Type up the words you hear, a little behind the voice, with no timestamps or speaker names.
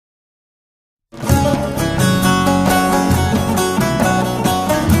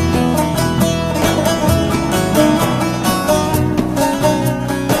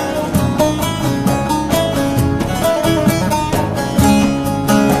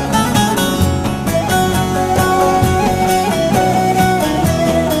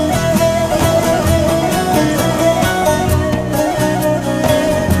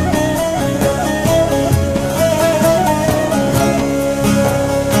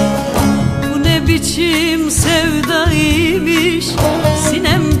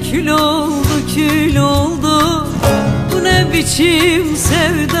kül oldu kül oldu. Bu ne biçim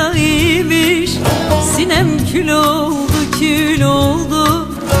sevdaymış. Sinem kül oldu kül oldu.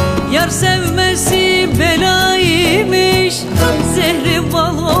 Yar sevmesi belaymış. Zehri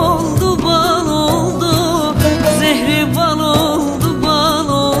bal oldu bal oldu. Zehri bal oldu bal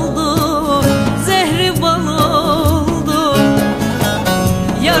oldu. Zehri bal oldu.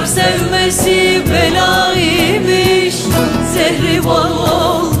 Yar sevmesi belaymış. Zehri bal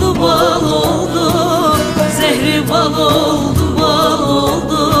oldu bal oldu. Zehri bal oldu bal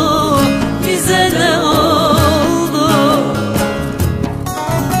oldu. Bize ne oldu?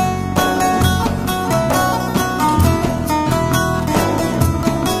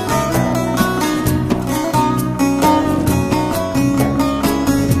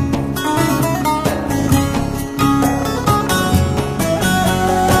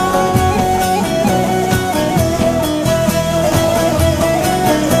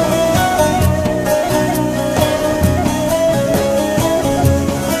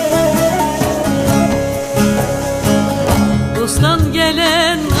 Dosttan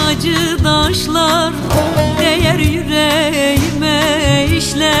gelen acı daşlar değer yüreğime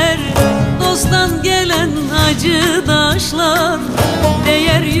işler. Dosttan gelen acı daşlar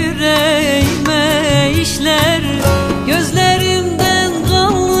değer yüreğime işler. Gözlerimden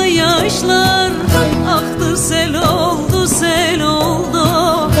kanlı yaşlar aktı sel oldu sel oldu.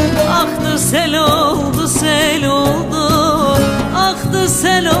 Aktı sel oldu sel oldu. Aktı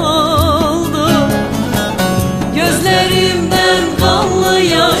sel oldu. Gözlerimden kanlı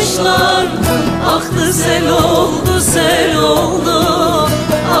yaşlar aktı sel oldu sel oldu.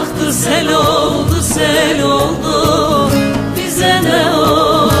 Aktı sel oldu sel oldu. Bize ne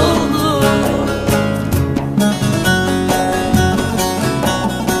oldu?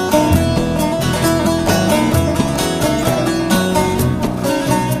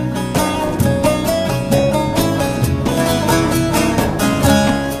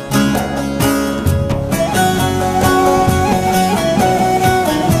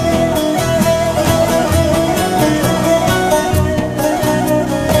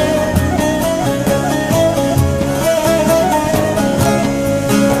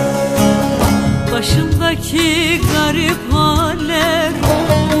 Başımdaki garip haller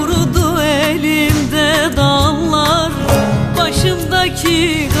kurudu elimde dallar.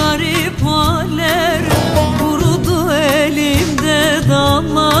 Başımdaki garip haller kurudu elimde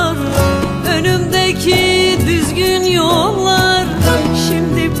dallar. Önümdeki düzgün yollar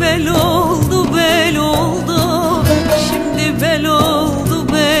şimdi bel oldu bel oldu. Şimdi bel oldu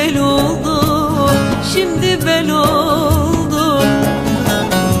bel oldu. Şimdi bel oldu.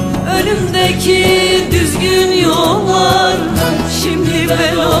 Önümdeki düzgün yollar şimdi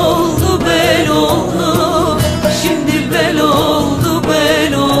bel oldu bel oldu. Şimdi bel oldu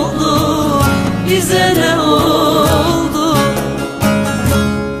bel oldu. Bize ne oldu?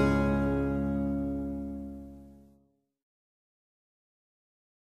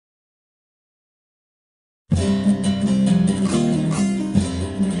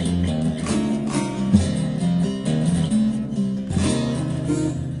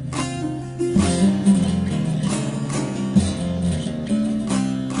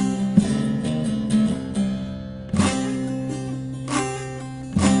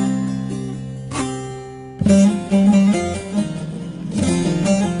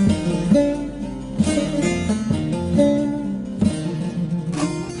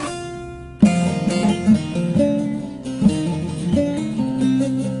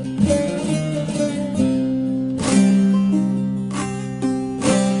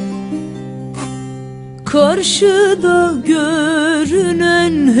 Karşıda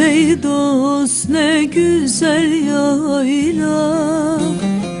görünen hey dost ne güzel yayla.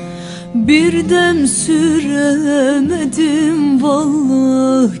 Bir dem süremedim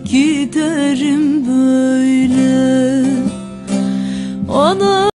vallah giderim böyle.